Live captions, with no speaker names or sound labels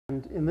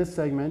And in this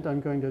segment,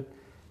 I'm going to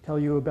tell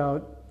you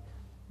about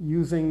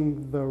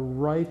using the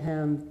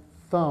right-hand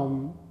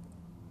thumb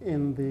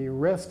in the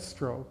rest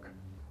stroke.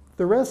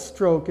 The rest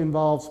stroke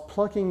involves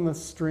plucking the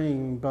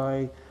string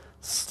by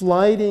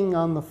sliding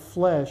on the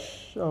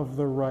flesh of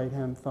the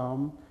right-hand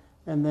thumb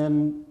and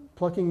then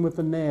plucking with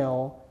the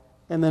nail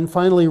and then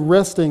finally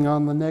resting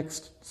on the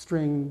next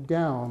string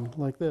down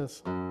like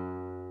this.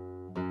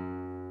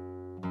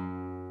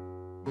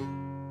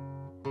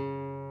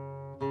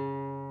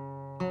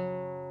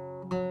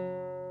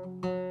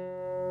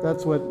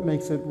 That's what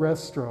makes it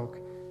rest stroke.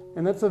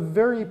 And that's a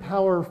very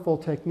powerful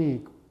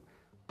technique.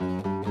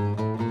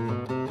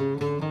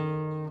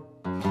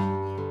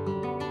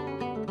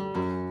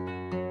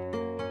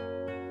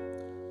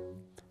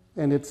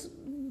 And it's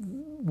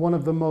one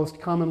of the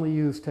most commonly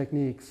used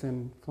techniques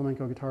in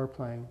flamenco guitar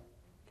playing.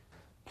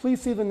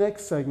 Please see the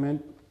next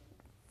segment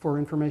for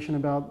information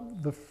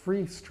about the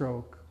free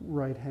stroke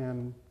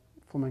right-hand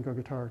flamenco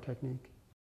guitar technique.